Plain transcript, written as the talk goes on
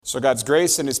So God's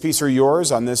grace and His peace are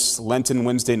yours on this Lenten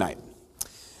Wednesday night.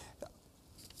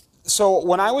 So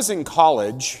when I was in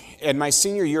college, in my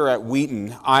senior year at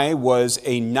Wheaton, I was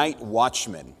a night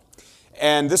watchman.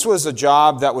 And this was a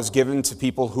job that was given to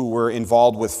people who were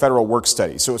involved with federal work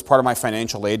study. So it was part of my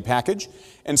financial aid package.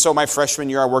 And so my freshman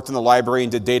year, I worked in the library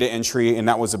and did data entry, and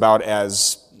that was about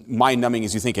as mind-numbing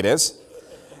as you think it is.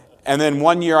 And then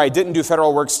one year I didn't do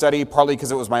federal work study, partly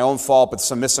because it was my own fault, but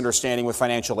some misunderstanding with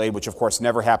financial aid, which of course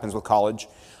never happens with college,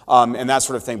 and that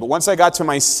sort of thing. But once I got to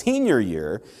my senior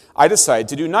year, I decided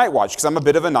to do night watch, because I'm a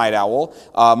bit of a night owl.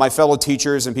 My fellow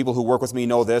teachers and people who work with me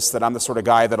know this, that I'm the sort of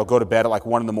guy that'll go to bed at like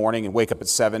 1 in the morning and wake up at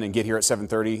 7 and get here at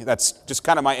 7:30. That's just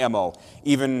kind of my MO.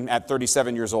 Even at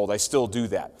 37 years old, I still do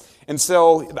that. And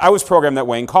so I was programmed that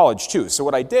way in college too. So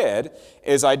what I did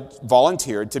is I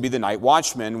volunteered to be the night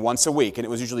watchman once a week, and it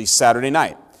was usually Saturday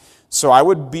night. So I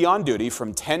would be on duty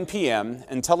from 10 p.m.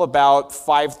 until about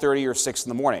 5:30 or 6 in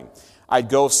the morning. I'd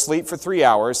go sleep for 3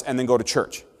 hours and then go to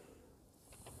church.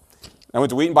 I went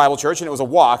to Wheaton Bible Church, and it was a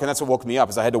walk, and that's what woke me up,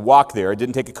 is I had to walk there. I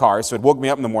didn't take a car, so it woke me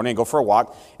up in the morning and go for a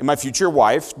walk. And my future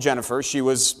wife, Jennifer, she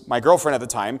was my girlfriend at the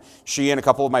time. She and a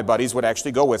couple of my buddies would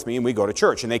actually go with me, and we'd go to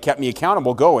church. And they kept me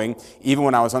accountable going, even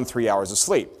when I was on 3 hours of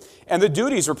sleep. And the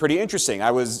duties were pretty interesting.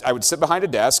 I would sit behind a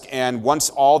desk, and once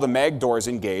all the mag doors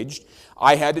engaged,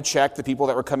 I had to check the people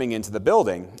that were coming into the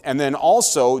building, and then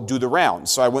also do the rounds.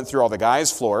 So I went through all the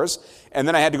guys' floors, and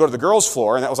then I had to go to the girls'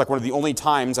 floor, and that was like one of the only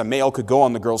times a male could go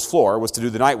on the girls' floor, was to do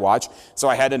the night watch. So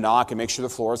I had to knock and make sure the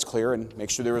floor was clear and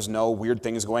make sure there was no weird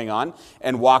things going on,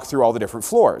 and walk through all the different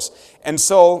floors. And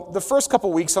so the first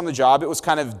couple weeks on the job, it was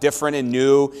kind of different and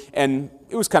new, and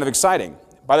it was kind of exciting.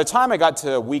 By the time I got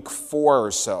to week 4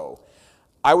 or so,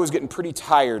 I was getting pretty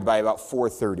tired by about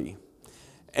 4:30.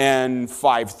 And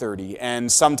 5:30, and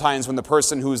sometimes when the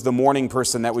person who's the morning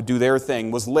person that would do their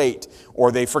thing was late, or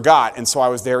they forgot, and so I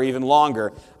was there even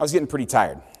longer, I was getting pretty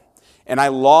tired. And I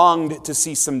longed to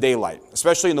see some daylight,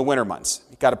 especially in the winter months.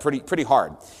 It got pretty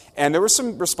hard. And there was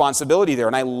some responsibility there,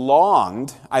 and I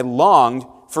longed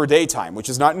for daytime, which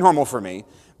is not normal for me,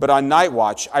 but on night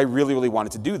watch, I really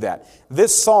wanted to do that.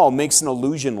 This psalm makes an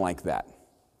allusion like that.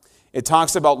 It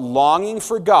talks about longing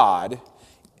for God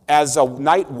as a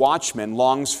night watchman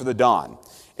longs for the dawn.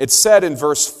 It's said in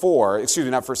verse 4, it's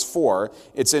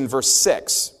in verse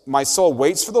 6. My soul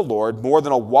waits for the Lord more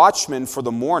than a watchman for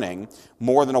the morning,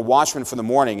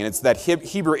 And it's that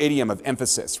Hebrew idiom of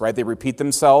emphasis, right? They repeat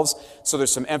themselves, so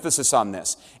there's some emphasis on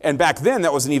this. And back then,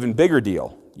 that was an even bigger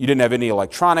deal. You didn't have any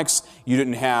electronics, you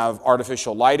didn't have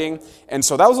artificial lighting, and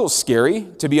so that was a little scary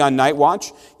to be on night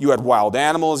watch. You had wild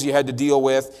animals you had to deal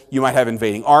with, you might have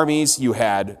invading armies, you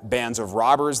had bands of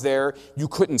robbers there, you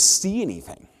couldn't see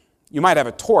anything. You might have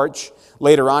a torch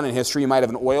later on in history, you might have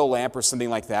an oil lamp or something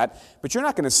like that, but you're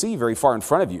not going to see very far in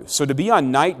front of you. So to be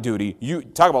on night duty, you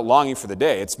talk about longing for the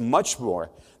day, it's much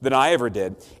more than I ever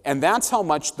did, and that's how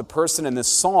much the person in this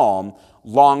psalm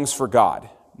longs for God.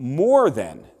 More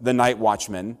than the night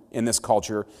watchman in this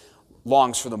culture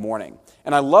longs for the morning.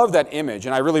 And I love that image,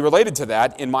 and I really related to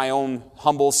that in my own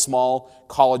humble, small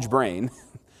college brain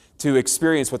to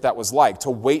experience what that was like, to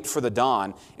wait for the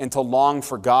dawn and to long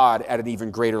for God at an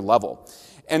even greater level.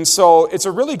 And so it's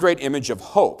a really great image of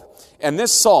hope. And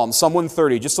this psalm, Psalm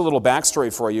 130, just a little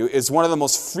backstory for you, is one of the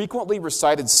most frequently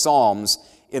recited psalms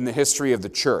in the history of the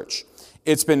church.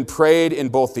 It's been prayed in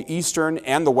both the Eastern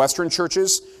and the Western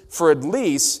churches for at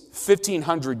least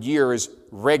 1,500 years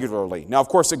regularly. Now, of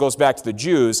course, it goes back to the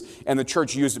Jews, and the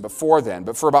church used it before then.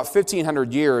 But for about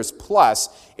 1,500 years plus,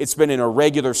 it's been in a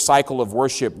regular cycle of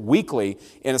worship weekly,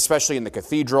 and especially in the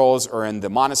cathedrals or in the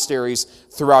monasteries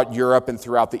throughout Europe and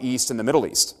throughout the East and the Middle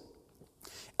East.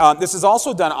 This is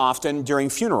also done often during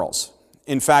funerals.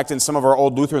 In fact, in some of our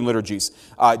old Lutheran liturgies,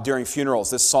 during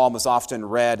funerals, this psalm is often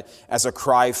read as a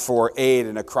cry for aid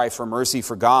and a cry for mercy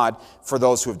for God for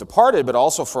those who have departed, but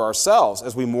also for ourselves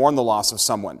as we mourn the loss of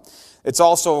someone. It's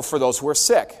also for those who are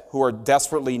sick, who are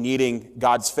desperately needing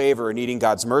God's favor and needing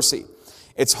God's mercy.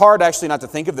 It's hard actually not to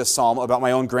think of this psalm about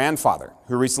my own grandfather,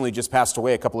 who recently just passed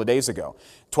away a couple of days ago.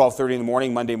 12:30 in the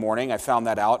morning, Monday morning, I found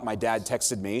that out. My dad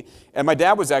texted me, and my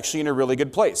dad was actually in a really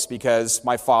good place because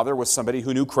my father was somebody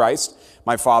who knew Christ.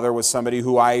 My father was somebody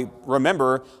who I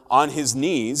remember on his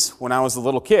knees when I was a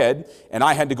little kid, and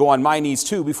I had to go on my knees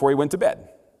too before he went to bed.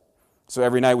 So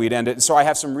every night we'd end it. So I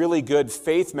have some really good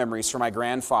faith memories for my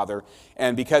grandfather,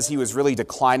 and because he was really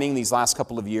declining these last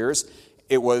couple of years,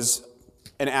 it was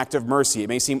an act of mercy. It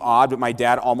may seem odd, but my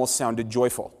dad almost sounded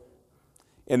joyful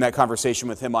in that conversation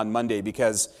with him on Monday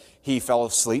because he fell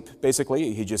asleep,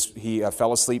 basically. He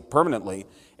fell asleep permanently.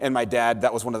 And my dad,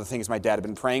 that was one of the things my dad had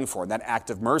been praying for, that act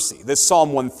of mercy. This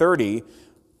Psalm 130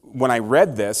 when I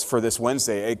read this for this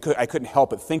Wednesday, I couldn't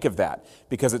help but think of that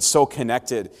because it's so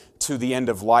connected to the end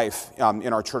of life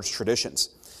in our church traditions.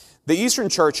 The Eastern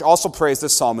Church also prays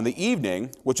this psalm in the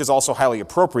evening, which is also highly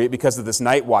appropriate because of this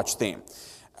night watch theme.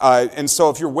 And so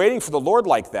if you're waiting for the Lord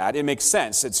like that, it makes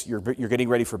sense. You're getting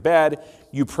ready for bed,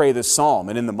 you pray this psalm.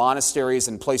 And in the monasteries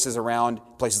and places around,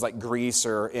 places like Greece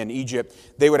or in Egypt,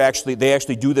 they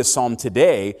actually do this psalm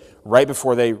today, right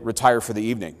before they retire for the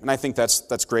evening. And I think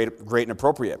that's great and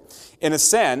appropriate. In a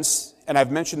sense, and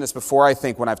I've mentioned this before, I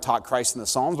think, when I've taught Christ in the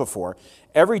Psalms before,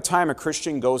 every time a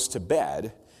Christian goes to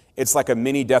bed, it's like a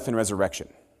mini death and resurrection.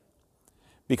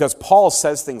 Because Paul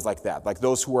says things like that, like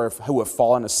those who have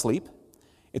fallen asleep.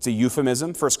 It's a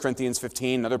euphemism, 1 Corinthians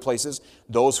 15 and other places,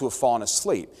 those who have fallen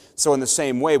asleep. So in the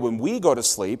same way, when we go to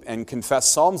sleep and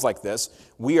confess psalms like this,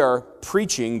 we are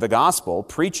preaching the gospel,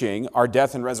 preaching our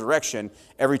death and resurrection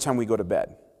every time we go to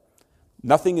bed.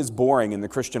 Nothing is boring in the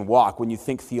Christian walk when you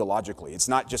think theologically. It's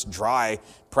not just dry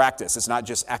practice. It's not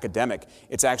just academic.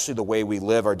 It's actually the way we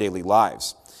live our daily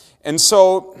lives. And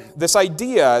so this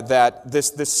idea that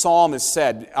this psalm is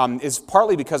said is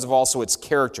partly because of also its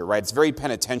character, right? It's very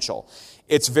penitential.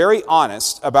 It's very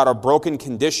honest about our broken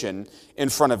condition in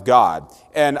front of God.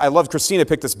 And I love Christina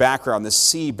picked this background, this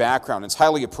sea background. It's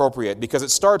highly appropriate because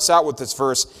it starts out with this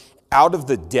verse, out of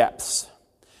the depths.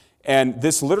 And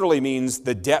this literally means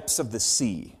the depths of the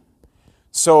sea.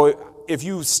 So if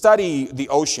you study the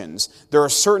oceans, there are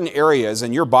certain areas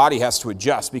and your body has to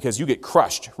adjust because you get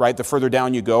crushed, right? The further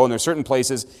down you go, and there's certain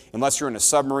places, unless you're in a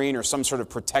submarine or some sort of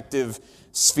protective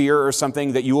sphere or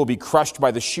something, that you will be crushed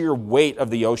by the sheer weight of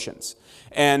the oceans.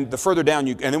 And the further down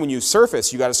and then when you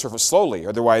surface, you got to surface slowly,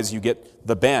 otherwise you get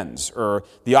the bends or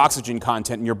the oxygen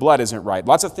content in your blood isn't right.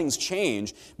 Lots of things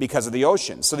change because of the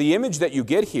ocean. So the image that you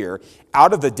get here,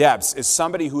 out of the depths, is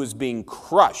somebody who is being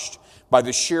crushed by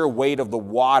the sheer weight of the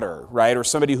water, right? Or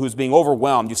somebody who's being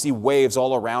overwhelmed. You see waves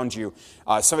all around you.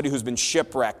 Somebody who's been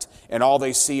shipwrecked, and all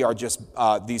they see are just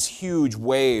these huge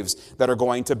waves that are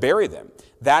going to bury them.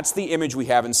 That's the image we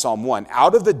have in Psalm 1.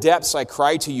 Out of the depths I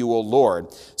cry to you, O Lord.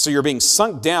 So you're being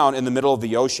sunk down in the middle of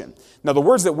the ocean. Now the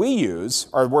words that we use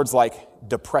are words like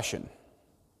depression,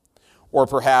 or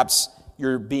perhaps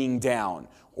you're being down,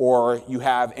 or you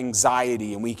have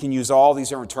anxiety, and we can use all these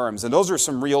different terms. And those are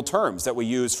some real terms that we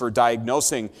use for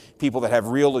diagnosing people that have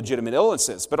real legitimate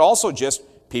illnesses, but also just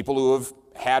people who have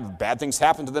had bad things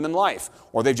happen to them in life,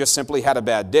 or they've just simply had a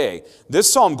bad day.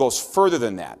 This psalm goes further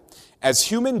than that. As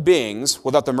human beings,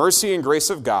 without the mercy and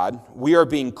grace of God, we are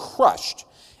being crushed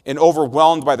and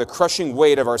overwhelmed by the crushing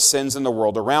weight of our sins in the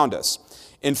world around us.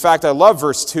 In fact, I love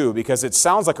verse 2 because it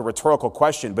sounds like a rhetorical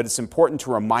question, but it's important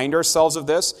to remind ourselves of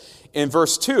this. In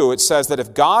verse 2, it says that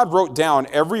if God wrote down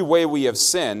every way we have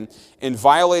sinned and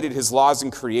violated his laws in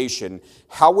creation,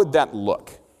 how would that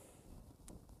look?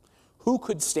 Who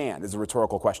could stand is a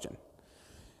rhetorical question.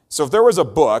 So if there was a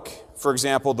book, for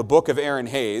example, the book of Aaron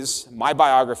Hayes, my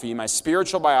biography, my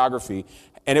spiritual biography,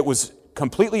 and it was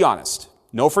completely honest,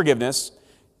 no forgiveness,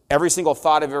 every single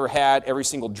thought I've ever had, every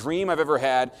single dream I've ever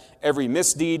had, every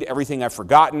misdeed, everything I've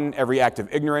forgotten, every act of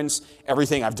ignorance,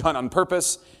 everything I've done on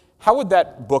purpose, how would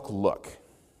that book look?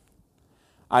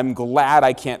 I'm glad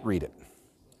I can't read it.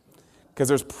 Because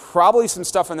there's probably some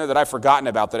stuff in there that I've forgotten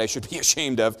about that I should be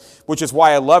ashamed of, which is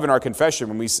why I love in our confession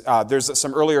when there's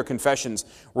some earlier confessions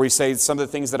where we say some of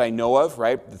the things that I know of,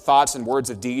 right? The thoughts and words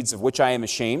of deeds of which I am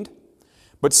ashamed.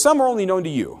 But some are only known to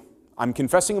you. I'm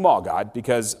confessing them all, God,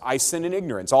 because I sin in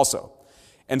ignorance also.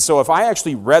 And so if I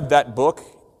actually read that book,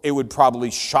 it would probably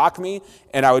shock me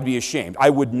and I would be ashamed.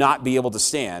 I would not be able to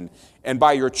stand. And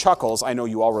by your chuckles, I know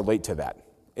you all relate to that.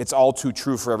 It's all too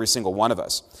true for every single one of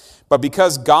us. But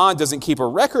because God doesn't keep a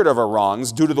record of our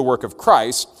wrongs due to the work of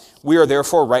Christ, we are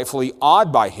therefore rightfully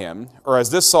awed by him, or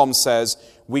as this psalm says,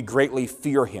 we greatly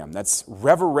fear him. That's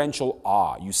reverential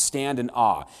awe. You stand in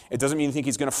awe. It doesn't mean you think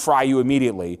he's going to fry you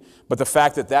immediately, but the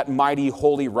fact that that mighty,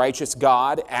 holy, righteous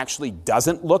God actually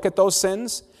doesn't look at those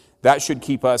sins, that should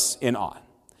keep us in awe.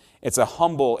 It's a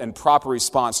humble and proper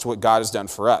response to what God has done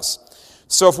for us.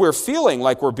 So if we're feeling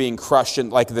like we're being crushed in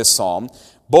like this psalm,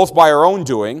 both by our own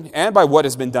doing and by what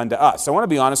has been done to us. I want to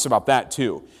be honest about that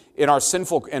too. In our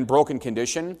sinful and broken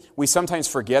condition, we sometimes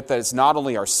forget that it's not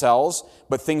only ourselves,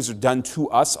 but things are done to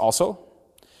us also.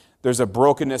 There's a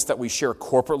brokenness that we share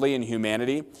corporately in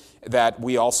humanity, that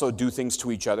we also do things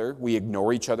to each other. We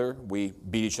ignore each other. We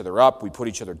beat each other up. We put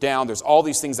each other down. There's all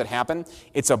these things that happen.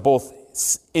 It's a both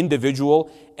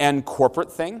individual and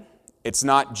corporate thing. It's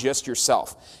not just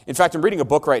yourself. In fact, I'm reading a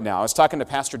book right now. I was talking to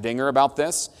Pastor Dinger about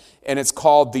this, and it's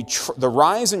called The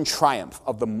Rise and Triumph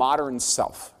of the Modern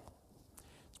Self.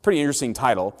 It's Pretty interesting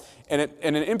title. And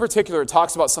in particular, it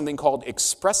talks about something called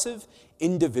expressive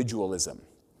individualism.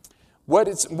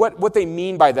 What they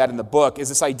mean by that in the book is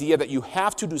this idea that you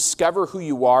have to discover who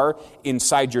you are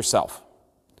inside yourself.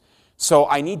 So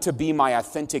I need to be my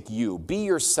authentic you. Be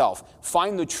yourself.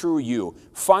 Find the true you.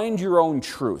 Find your own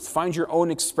truth. Find your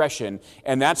own expression,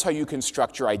 and that's how you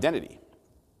construct your identity.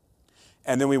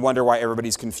 And then we wonder why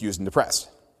everybody's confused and depressed.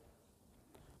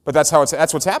 But that's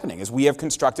what's happening, is we have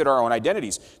constructed our own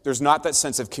identities. There's not that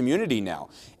sense of community now.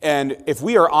 And if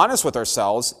we are honest with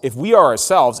ourselves, if we are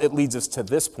ourselves, it leads us to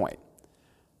this point.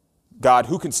 God,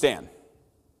 who can stand?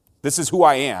 This is who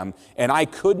I am, and I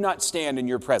could not stand in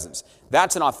your presence.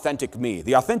 That's an authentic me.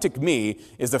 The authentic me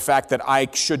is the fact that I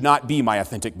should not be my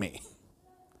authentic me.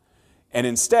 And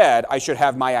instead, I should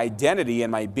have my identity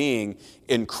and my being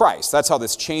in Christ. That's how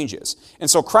this changes. And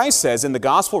so Christ says in the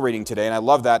gospel reading today, and I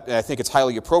love that, and I think it's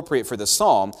highly appropriate for this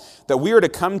psalm, that we are to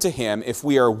come to him if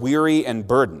we are weary and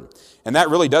burdened. And that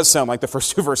really does sound like the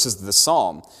first two verses of the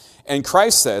psalm. And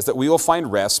Christ says that we will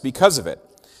find rest because of it.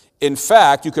 In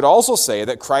fact, you could also say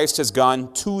that Christ has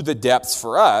gone to the depths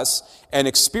for us and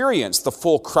experienced the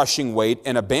full crushing weight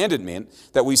and abandonment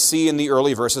that we see in the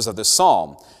early verses of this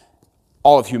psalm.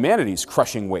 All of humanity's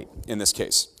crushing weight in this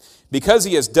case. Because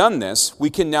he has done this, we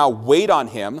can now wait on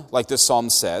him, like this psalm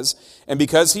says, and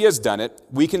because he has done it,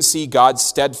 we can see God's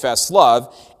steadfast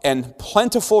love and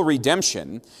plentiful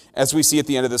redemption, as we see at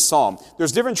the end of this psalm.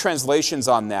 There's different translations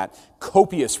on that.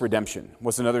 Copious redemption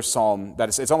was another psalm that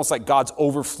it's almost like God's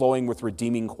overflowing with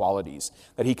redeeming qualities,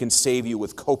 that he can save you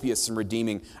with copious and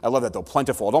redeeming. I love that though,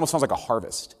 plentiful. It almost sounds like a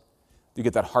harvest. You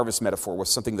get that harvest metaphor with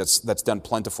something that's done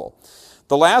plentiful.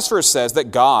 The last verse says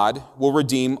that God will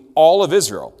redeem all of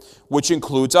Israel, which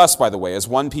includes us, by the way, as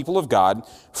one people of God,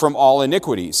 from all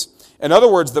iniquities. In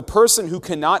other words, the person who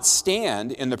cannot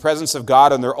stand in the presence of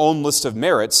God on their own list of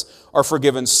merits are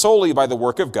forgiven solely by the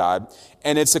work of God,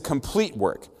 and it's a complete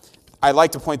work. I'd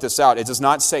like to point this out. It does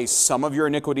not say some of your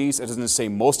iniquities. It doesn't say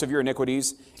most of your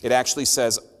iniquities. It actually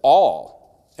says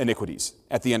all iniquities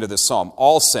at the end of this psalm,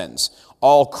 all sins,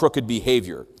 all crooked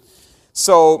behavior.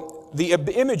 So the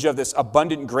image of this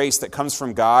abundant grace that comes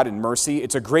from God and mercy,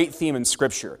 it's a great theme in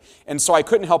Scripture. And so I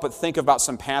couldn't help but think about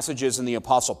some passages in the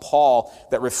Apostle Paul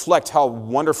that reflect how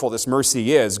wonderful this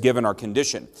mercy is given our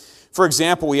condition. For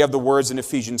example, we have the words in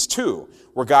Ephesians 2,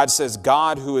 where God says,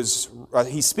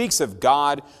 he speaks of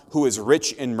God who is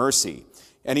rich in mercy.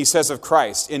 And he says of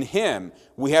Christ, in him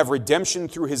we have redemption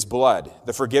through his blood,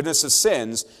 the forgiveness of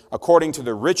sins according to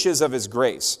the riches of his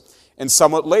grace. And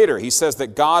somewhat later, he says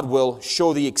that God will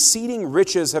show the exceeding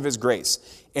riches of his grace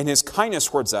and his kindness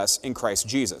towards us in Christ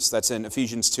Jesus. That's in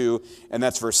Ephesians 2, and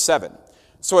that's verse 7.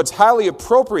 So it's highly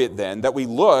appropriate then that we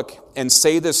look and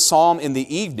say this psalm in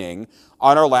the evening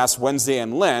on our last Wednesday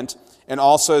in Lent, and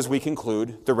also as we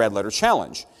conclude the Red Letter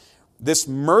Challenge. This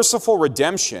merciful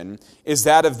redemption is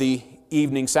that of the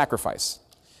evening sacrifice.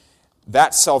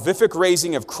 That salvific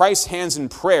raising of Christ's hands in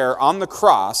prayer on the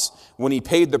cross when he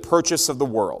paid the purchase of the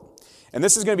world. And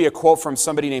this is going to be a quote from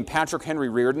somebody named Patrick Henry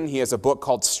Reardon. He has a book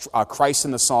called Christ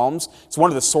in the Psalms. It's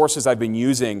one of the sources I've been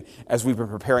using as we've been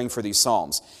preparing for these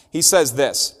Psalms. He says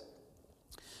this.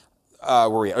 Here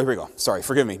we go. Sorry,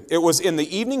 forgive me. It was in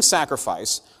the evening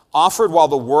sacrifice offered while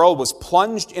the world was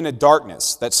plunged in a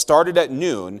darkness that started at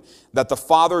noon that the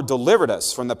Father delivered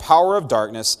us from the power of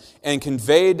darkness and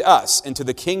conveyed us into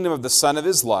the kingdom of the Son of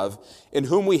his love, in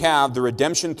whom we have the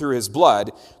redemption through his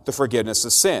blood, the forgiveness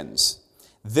of sins.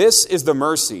 This is the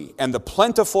mercy and the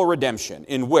plentiful redemption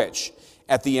in which,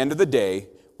 at the end of the day,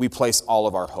 we place all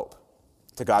of our hope.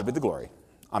 To God be the glory.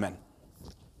 Amen.